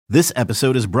This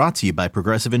episode is brought to you by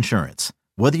Progressive Insurance.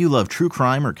 Whether you love true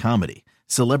crime or comedy,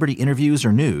 celebrity interviews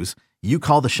or news, you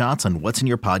call the shots on what's in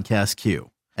your podcast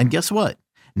queue. And guess what?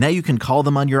 Now you can call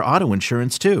them on your auto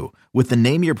insurance too with the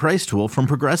Name Your Price tool from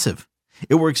Progressive.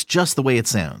 It works just the way it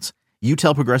sounds. You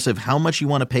tell Progressive how much you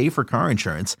want to pay for car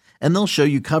insurance, and they'll show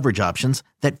you coverage options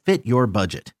that fit your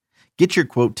budget. Get your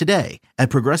quote today at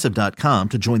Progressive.com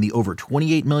to join the over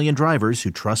 28 million drivers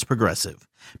who trust Progressive.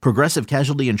 Progressive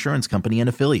Casualty Insurance Company and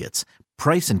Affiliates.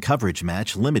 Price and coverage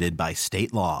match limited by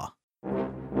state law.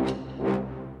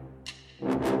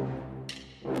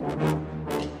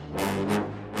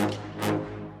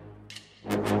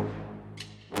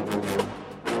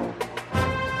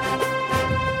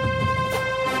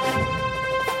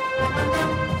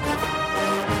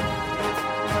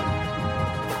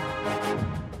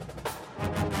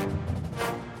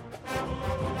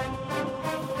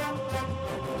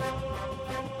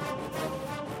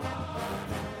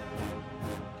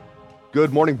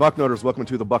 Good morning, Bucknoters. Welcome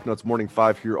to the Bucknuts Morning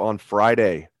Five here on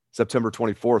Friday, September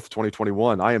 24th,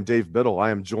 2021. I am Dave Biddle.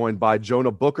 I am joined by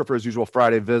Jonah Booker for his usual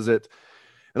Friday visit.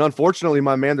 And unfortunately,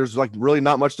 my man, there's really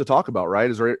not much to talk about, right?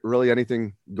 Is there really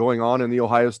anything going on in the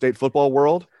Ohio State football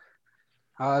world?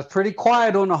 It's pretty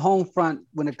quiet on the home front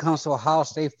when it comes to Ohio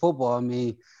State football. I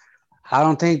mean, I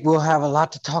don't think we'll have a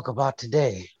lot to talk about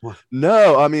today.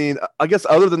 No, I mean, I guess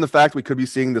other than the fact we could be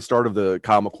seeing the start of the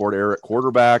Kyle McCord era at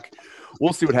quarterback,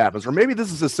 we'll see what happens. Or maybe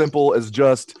this is as simple as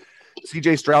just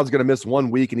CJ Stroud's going to miss 1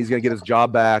 week and he's going to get his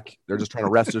job back. They're just trying to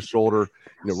rest his shoulder.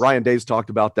 Ryan Day's talked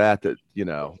about that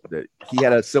he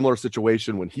had a similar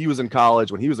situation when he was in college,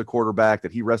 when he was a quarterback,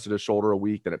 that he rested his shoulder a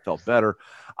week, then it felt better.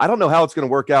 I don't know how it's going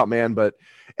to work out, man,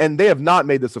 and they have not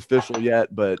made this official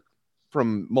yet, but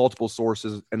from multiple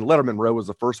sources, and Letterman Rowe was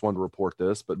the first one to report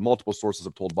this, but multiple sources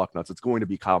have told Bucknuts it's going to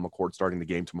be Kyle McCord starting the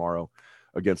game tomorrow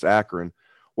against Akron.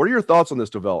 What are your thoughts on this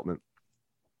development?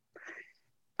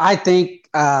 I think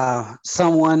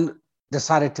someone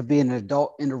decided to be an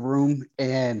adult in the room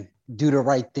and do the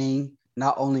right thing,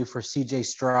 not only for CJ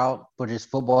Stroud, but his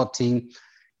football team.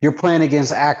 You're playing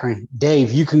against Akron.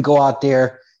 Dave, you can go out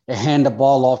there and hand the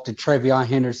ball off to Trevion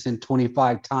Henderson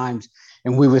 25 times,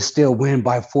 and we would still win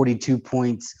by 42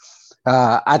 points.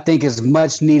 I think it's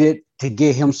much needed to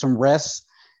get him some rest.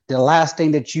 The last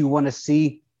thing that you want to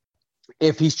see,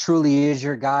 if he truly is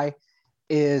your guy,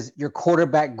 is your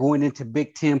quarterback going into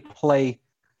Big Ten play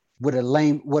with a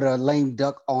lame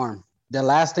duck arm. The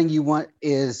last thing you want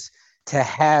is to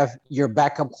have your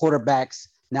backup quarterbacks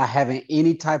not having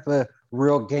any type of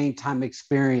real game time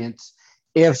experience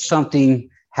if something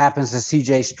happens to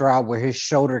CJ Stroud where his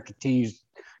shoulder continues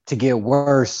to get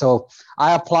worse. So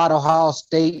I applaud Ohio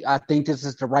State. I think this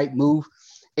is the right move.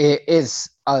 It's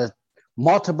a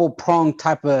multiple prong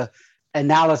type of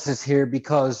analysis here,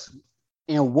 because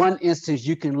in one instance,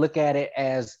 you can look at it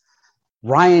as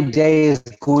Ryan Day is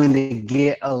going to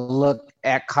get a look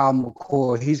at Kyle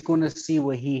McCord. He's going to see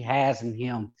what he has in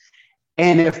him.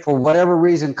 And if for whatever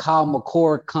reason Kyle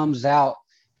McCord comes out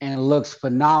and looks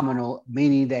phenomenal,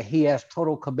 meaning that he has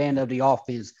total command of the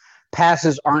offense,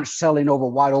 passes aren't selling over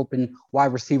wide open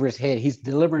wide receiver's head, he's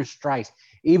delivering strikes.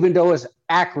 Even though it's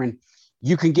Akron,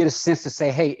 you can get a sense to say,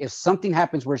 hey, if something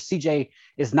happens where CJ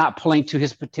is not playing to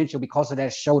his potential because of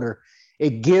that shoulder,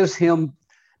 it gives him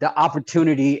the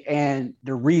opportunity and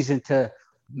the reason to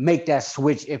make that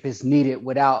switch if it's needed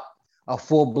without a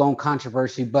full-blown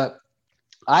controversy. But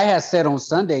I had said on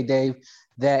Sunday, Dave,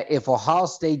 that if Ohio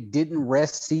State didn't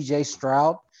rest CJ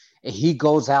Stroud and he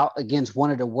goes out against one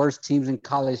of the worst teams in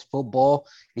college football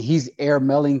and he's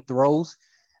air-mailing throws,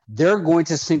 they're going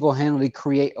to single-handedly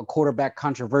create a quarterback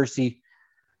controversy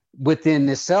within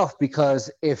itself,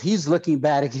 because if he's looking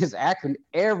bad against Akron,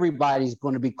 everybody's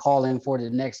going to be calling for the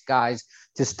next guys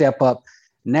to step up.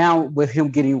 Now with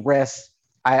him getting rest,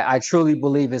 I truly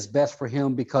believe it's best for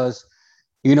him, because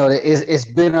it's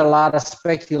been a lot of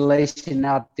speculation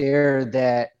out there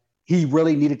that he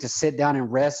really needed to sit down and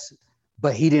rest,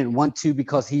 but he didn't want to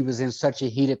because he was in such a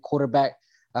heated quarterback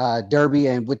derby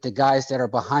and with the guys that are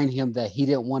behind him, that he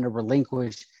didn't want to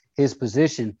relinquish his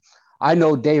position. I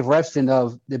know Dave Repston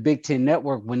of the Big Ten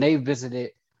Network, when they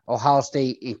visited Ohio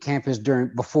State in campus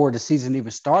before the season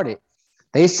even started,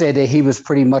 they said that he was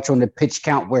pretty much on the pitch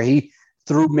count where he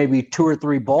threw maybe 2 or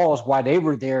 3 balls while they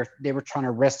were there. They were trying to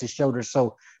rest his shoulders.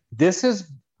 So this is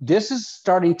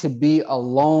starting to be a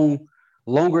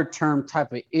longer term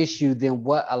type of issue than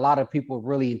what a lot of people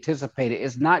really anticipated.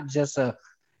 It's not just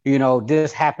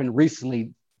this happened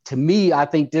recently. To me, I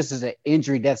think this is an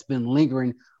injury that's been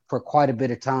lingering for quite a bit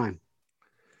of time.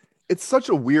 It's such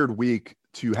a weird week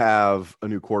to have a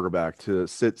new quarterback, to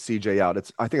sit CJ out.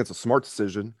 I think it's a smart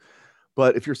decision,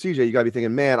 But if you're CJ, you got to be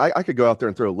thinking, man, I could go out there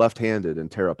and throw left-handed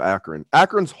and tear up Akron.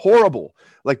 Akron's horrible.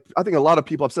 Like, I think a lot of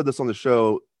people, I've said this on the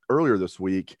show earlier this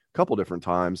week, a couple different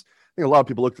times. I think a lot of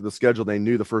people looked at the schedule. They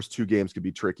knew the first 2 games could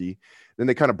be tricky. Then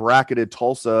they kind of bracketed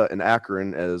Tulsa and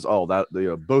Akron as,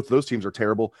 both those teams are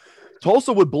terrible.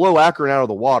 Tulsa would blow Akron out of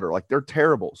the water. Like, they're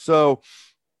terrible. So,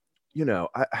 Kyle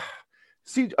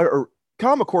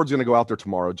McCord's going to go out there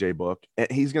tomorrow, J-Book, and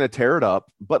he's going to tear it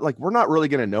up. But, like, we're not really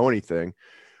going to know anything.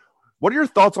 What are your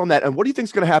thoughts on that? And what do you think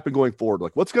is going to happen going forward?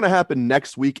 Like, what's going to happen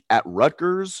next week at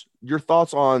Rutgers? Your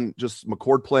thoughts on just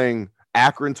McCord playing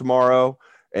Akron tomorrow?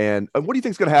 And what do you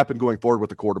think is going to happen going forward with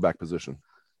the quarterback position?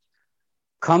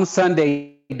 Come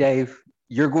Sunday, Dave,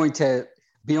 you're going to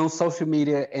be on social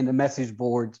media and the message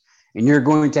boards, and you're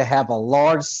going to have a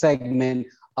large segment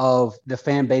of the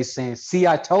fan base saying, see,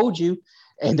 I told you.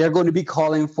 And they're going to be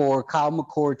calling for Kyle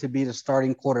McCord to be the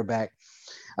starting quarterback.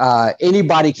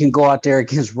 Anybody can go out there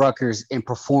against Rutgers and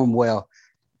perform well.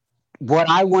 What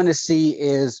I want to see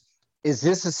is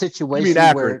this a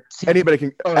situation where anybody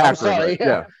can? Oh, Akron, I'm sorry. right?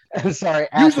 Yeah. I'm sorry.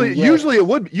 Usually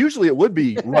it would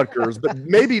be Rutgers, but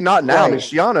maybe not now. Right. I mean,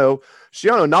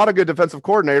 Schiano, not a good defensive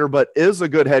coordinator, but is a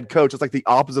good head coach. It's like the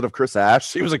opposite of Chris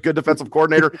Ash. He was a good defensive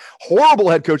coordinator, horrible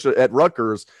head coach at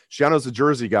Rutgers. Schiano's a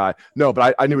Jersey guy. No,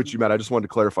 but I knew what you meant. I just wanted to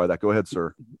clarify that. Go ahead,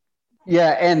 sir.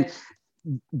 Yeah, and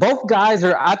both guys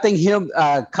are. I think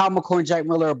Kyle McCord and Jack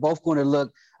Miller are both going to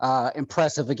look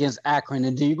impressive against Akron.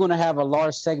 And then you're going to have a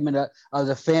large segment of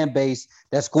the fan base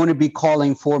that's going to be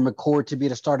calling for McCord to be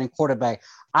the starting quarterback.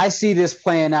 I see this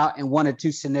playing out in one of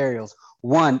 2 scenarios.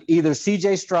 One, either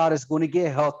CJ Stroud is going to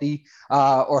get healthy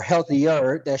or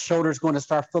healthier. That shoulder is going to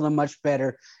start feeling much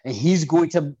better. And he's going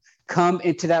to come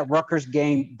into that Rutgers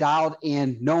game dialed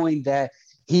in, knowing that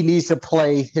he needs to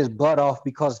play his butt off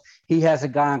because he has a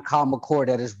guy in Kyle McCord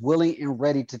that is willing and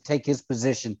ready to take his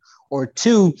position. Or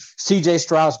 2, CJ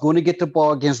Stroud's going to get the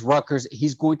ball against Rutgers.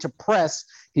 He's going to press.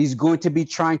 He's going to be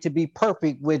trying to be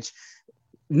perfect, which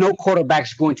no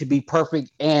quarterback's going to be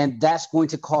perfect, and that's going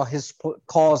to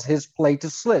cause his play to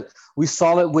slip. We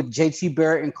saw it with J.T.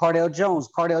 Barrett and Cardale Jones.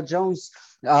 Cardale Jones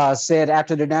said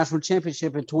after the national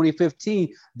championship in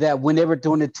 2015 that when they were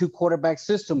doing the 2-quarterback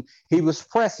system, he was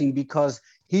pressing because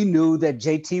he knew that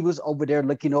JT was over there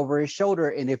looking over his shoulder.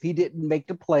 And if he didn't make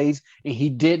the plays and he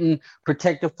didn't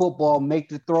protect the football, make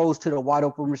the throws to the wide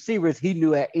open receivers, he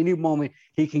knew at any moment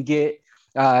he can get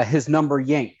his number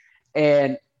yanked.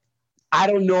 And I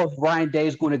don't know if Ryan Day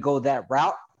is going to go that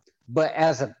route, but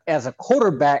as a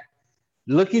quarterback,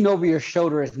 looking over your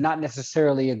shoulder is not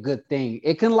necessarily a good thing.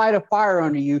 It can light a fire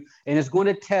under you, and it's going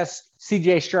to test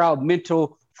CJ Stroud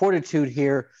mental fortitude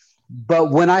here.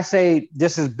 But when I say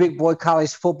this is big boy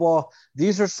college football,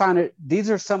 these are some of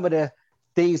the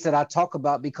things that I talk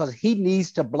about because he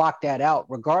needs to block that out,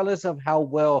 regardless of how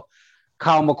well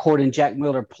Kyle McCord and Jack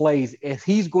Miller plays. If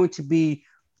he's going to be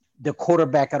the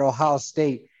quarterback at Ohio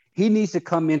State, he needs to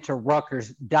come into Rutgers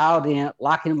dialed in,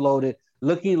 lock and loaded,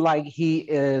 looking like he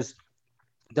is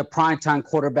the primetime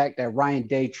quarterback that Ryan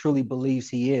Day truly believes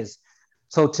he is.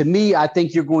 So to me, I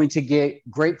think you're going to get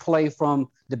great play from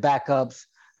the backups.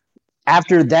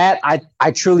 After that,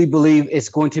 I truly believe it's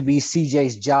going to be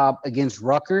CJ's job against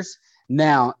Rutgers.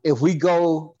 Now, if we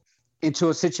go into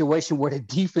a situation where the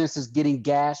defense is getting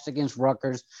gashed against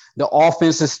Rutgers, the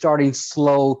offense is starting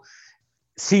slow,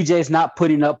 CJ's not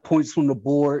putting up points from the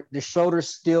board, the shoulder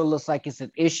still looks like it's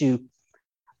an issue,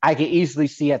 I can easily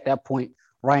see at that point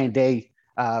Ryan Day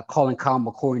calling Kyle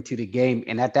McCord into the game.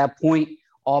 And at that point,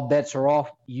 all bets are off.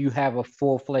 You have a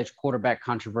full-fledged quarterback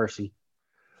controversy.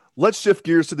 Let's shift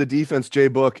gears to the defense,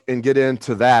 J-Book, and get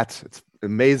into that. It's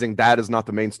amazing that is not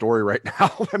the main story right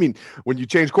now. I mean, when you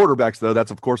change quarterbacks, though,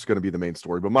 that's, of course, going to be the main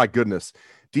story. But my goodness,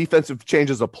 defensive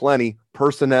changes aplenty,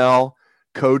 personnel,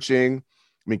 coaching.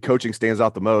 I mean, coaching stands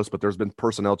out the most, but there's been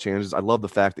personnel changes. I love the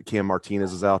fact that Cam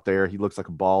Martinez is out there. He looks like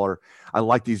a baller. I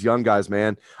like these young guys,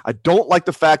 man. I don't like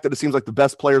the fact that it seems like the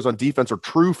best players on defense are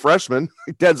true freshmen.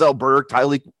 Denzel Burke,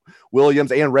 Tyleek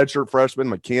Williams, and redshirt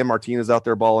freshmen. Cam Martinez out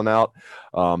there balling out.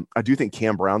 I do think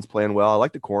Cam Brown's playing well. I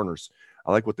like the corners.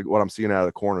 I like what I'm seeing out of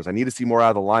the corners. I need to see more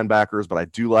out of the linebackers, but I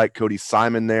do like Cody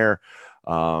Simon there.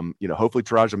 Hopefully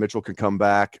Taraja Mitchell can come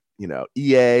back.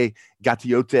 EA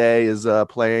Gatiote is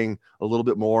playing a little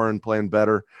bit more and playing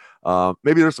better.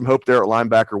 Maybe there's some hope there at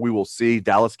linebacker. We will see.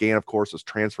 Dallas Gann, of course, is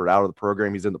transferred out of the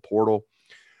program. He's in the portal.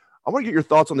 I want to get your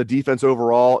thoughts on the defense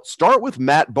overall. Start with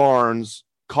Matt Barnes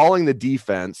calling the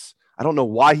defense. I don't know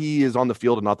why he is on the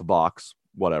field and not the box.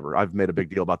 Whatever. I've made a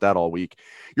big deal about that all week.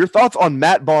 Your thoughts on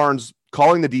Matt Barnes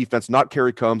calling the defense, not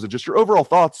Kerry Combs, and just your overall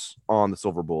thoughts on the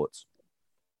Silver Bullets.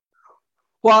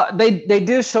 Well, they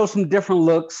did show some different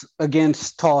looks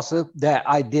against Tulsa that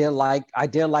I did like. I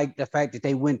did like the fact that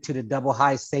they went to the double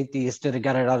high safety instead of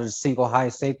got it out of the single high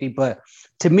safety. But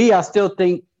to me, I still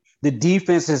think the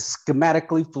defense is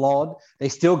schematically flawed. They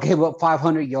still gave up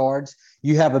 500 yards.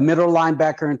 You have a middle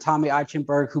linebacker in Tommy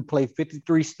Eichenberg who played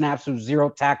 53 snaps with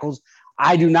 0 tackles.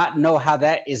 I do not know how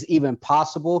that is even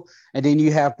possible. And then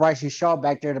you have Bryson Shaw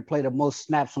back there to play the most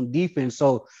snaps on defense.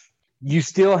 So you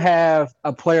still have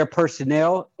a player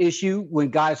personnel issue when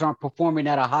guys aren't performing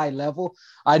at a high level.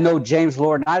 I know James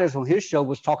Laurinaitis on his show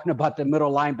was talking about the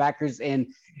middle linebackers, and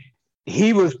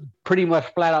he was pretty much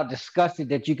flat out disgusted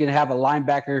that you can have a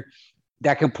linebacker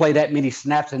that can play that many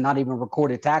snaps and not even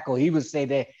record a tackle. He would say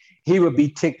that he would be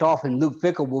ticked off, and Luke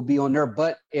Fickell will be on their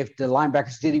butt if the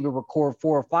linebackers didn't even record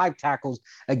 4 or 5 tackles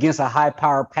against a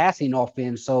high-power passing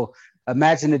offense. So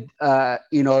imagine,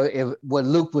 if what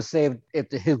Luke would say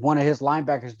if one of his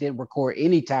linebackers didn't record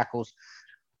any tackles.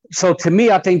 So to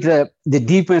me, I think the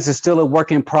defense is still a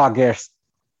work in progress.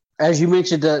 As you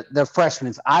mentioned, the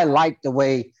freshmen, I like the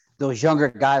way those younger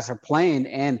guys are playing,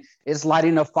 and it's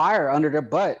lighting a fire under their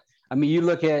butt. I mean, you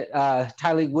look at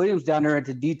Tyleik Williams down there at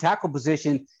the D tackle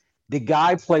position. The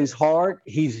guy plays hard.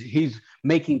 He's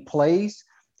making plays.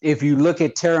 If you look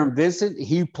at Taron Vincent,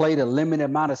 he played a limited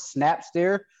amount of snaps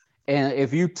there. And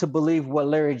if you to believe what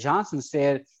Larry Johnson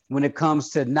said, when it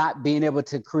comes to not being able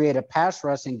to create a pass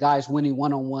rush and guys winning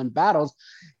one-on-one battles,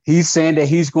 he's saying that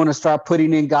he's going to start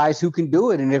putting in guys who can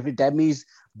do it. And if that means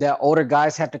that older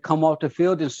guys have to come off the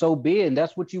field, then so be it. And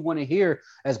that's what you want to hear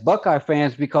as Buckeye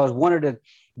fans, because one of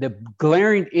the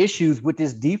glaring issues with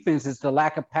this defense is the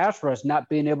lack of pass rush, not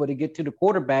being able to get to the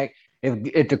quarterback.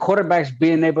 If the quarterback's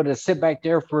being able to sit back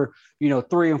there for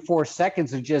 3 and 4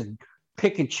 seconds and just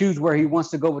pick and choose where he wants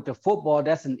to go with the football,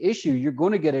 that's an issue. You're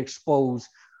going to get exposed.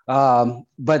 But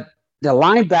the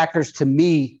linebackers, to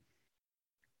me,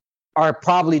 are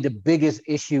probably the biggest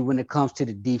issue when it comes to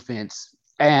the defense.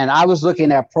 And I was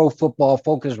looking at Pro Football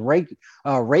Focus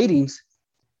ratings,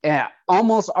 and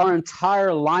almost our entire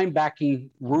linebacking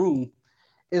room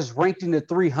is ranked in the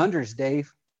 300s,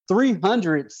 Dave.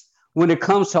 300s when it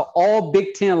comes to all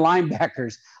Big Ten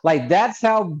linebackers. Like, that's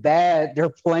how bad they're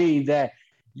playing, that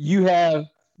you have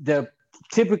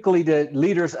typically the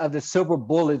leaders of the Silver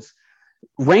Bullets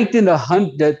ranked in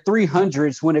the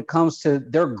 300s when it comes to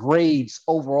their grades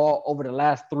overall over the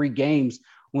last 3 games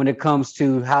when it comes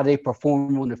to how they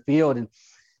perform on the field. And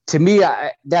to me,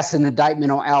 that's an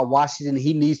indictment on Al Washington.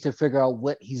 He needs to figure out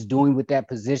what he's doing with that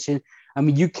position. I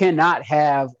mean, you cannot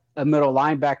have a middle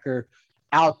linebacker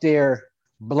out there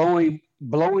blowing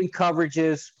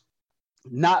coverages,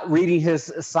 not reading his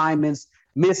assignments,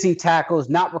 missing tackles,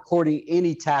 not recording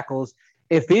any tackles.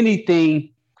 If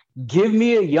anything, give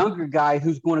me a younger guy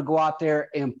who's going to go out there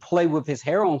and play with his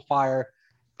hair on fire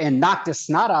and knock the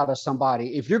snot out of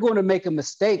somebody. If you're going to make a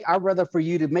mistake, I'd rather for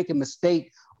you to make a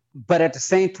mistake, but at the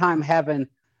same time having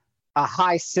a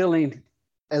high ceiling,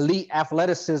 elite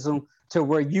athleticism to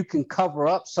where you can cover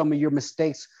up some of your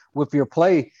mistakes with your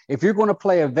play. If you're going to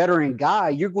play a veteran guy,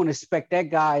 you're going to expect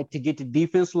that guy to get the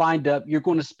defense lined up. You're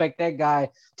going to expect that guy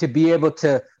to be able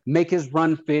to make his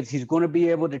run fits. He's going to be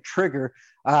able to trigger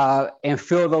and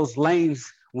fill those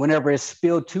lanes whenever it's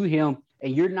spilled to him.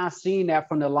 And you're not seeing that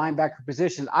from the linebacker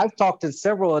position. I've talked to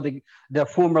several of the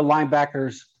former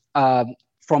linebackers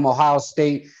from Ohio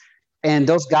State, and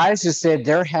those guys just said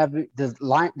they're having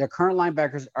the current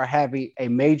linebackers are having a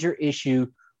major issue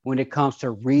when it comes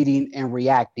to reading and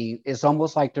reacting. It's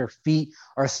almost like their feet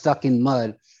are stuck in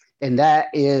mud. And that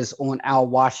is on Al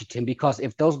Washington, because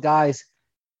if those guys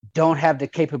don't have the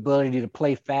capability to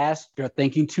play fast, they're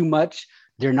thinking too much,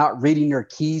 they're not reading their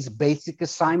keys, basic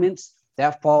assignments,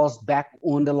 that falls back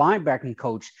on the linebacking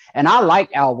coach. And I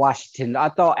like Al Washington. I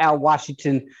thought Al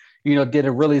Washington, did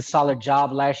a really solid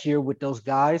job last year with those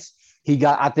guys.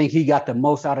 I think he got the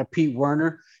most out of Pete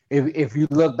Werner. If you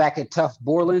look back at Tuff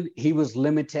Borland, he was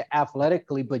limited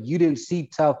athletically, but you didn't see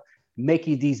Tuff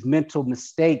making these mental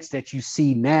mistakes that you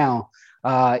see now,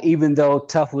 even though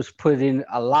Tuff was put in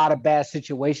a lot of bad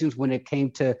situations when it came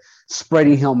to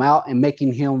spreading him out and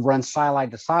making him run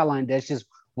sideline to sideline. That just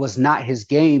was not his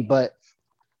game. But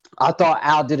I thought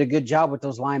Al did a good job with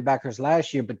those linebackers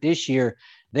last year, but this year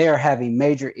they are having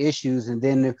major issues. And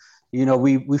then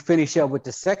we finish up with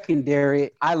the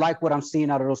secondary. I like what I'm seeing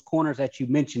out of those corners that you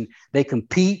mentioned. They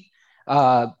compete.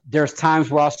 There's times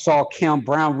where I saw Cam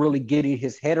Brown really getting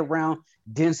his head around.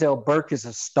 Denzel Burke is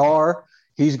a star.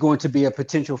 He's going to be a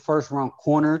potential first-round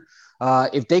corner.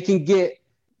 If they can get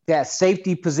that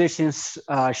safety position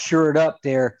shored up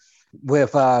there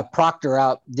with Proctor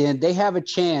out, then they have a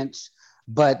chance.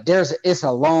 But it's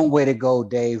a long way to go,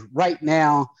 Dave. Right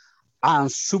now, I'm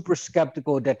super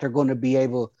skeptical that they're going to be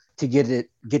able to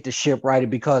get the ship righted,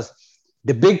 because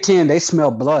the Big Ten, they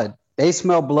smell blood. They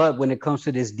smell blood when it comes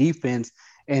to this defense.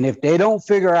 And if they don't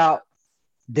figure out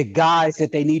the guys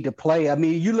that they need to play, I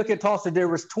mean, you look at Tulsa, there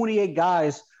was 28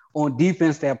 guys on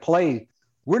defense that played.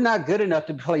 We're not good enough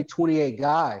to play 28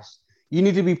 guys. You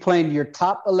need to be playing your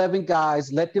top 11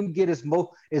 guys, let them get as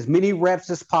many reps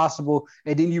as possible,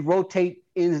 and then you rotate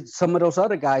in some of those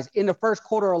other guys. In the first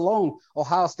quarter alone,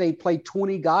 Ohio State played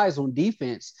 20 guys on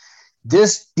defense.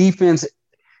 This defense,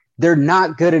 they're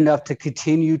not good enough to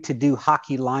continue to do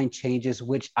hockey line changes,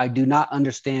 which I do not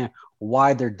understand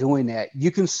why they're doing that. You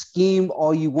can scheme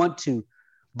all you want to,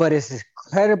 but it's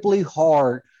incredibly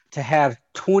hard to have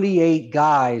 28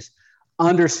 guys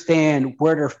understand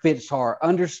where their fits are,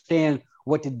 understand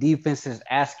what the defense is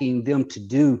asking them to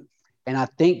do. And I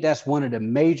think that's one of the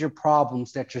major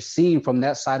problems that you're seeing from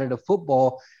that side of the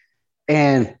football.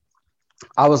 And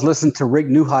I was listening to Rick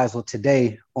Neuheisel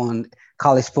today on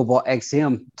College Football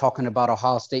XM talking about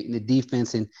Ohio State and the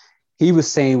defense. And he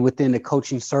was saying within the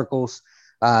coaching circles,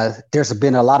 there's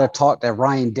been a lot of talk that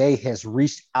Ryan Day has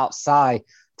reached outside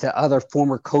to other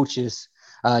former coaches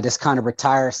that's kind of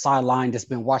retired, sidelined, that's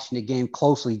been watching the game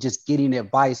closely, just getting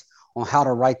advice on how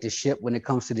to right the ship when it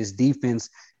comes to this defense,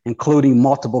 including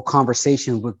multiple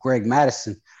conversations with Greg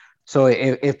Madison. So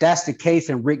if that's the case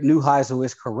and Rick Neuheisel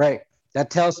is correct,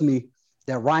 that tells me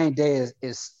that Ryan Day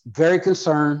is very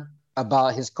concerned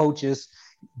about his coaches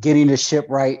getting the ship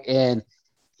right. And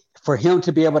for him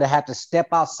to be able to have to step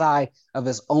outside of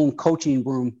his own coaching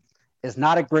room is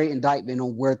not a great indictment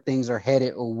on where things are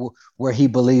headed or where he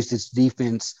believes this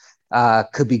defense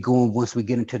could be going once we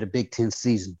get into the Big Ten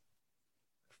season.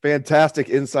 Fantastic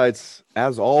insights,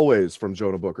 as always, from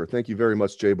Jonah Booker. Thank you very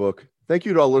much, J-Book. Thank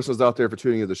you to all listeners out there for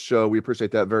tuning into the show. We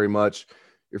appreciate that very much.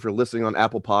 If you're listening on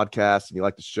Apple Podcasts and you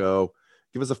like the show,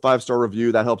 give us a 5-star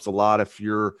review. That helps a lot. If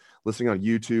you're listening on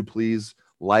YouTube, please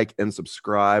like and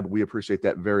subscribe. We appreciate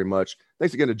that very much.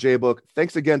 Thanks again to J-Book.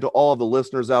 Thanks again to all of the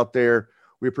listeners out there.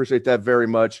 We appreciate that very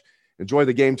much. Enjoy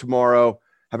the game tomorrow.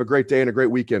 Have a great day and a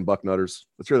great weekend, Bucknutters.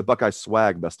 Let's hear the Buckeye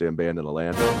swag, best damn band in the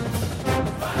land.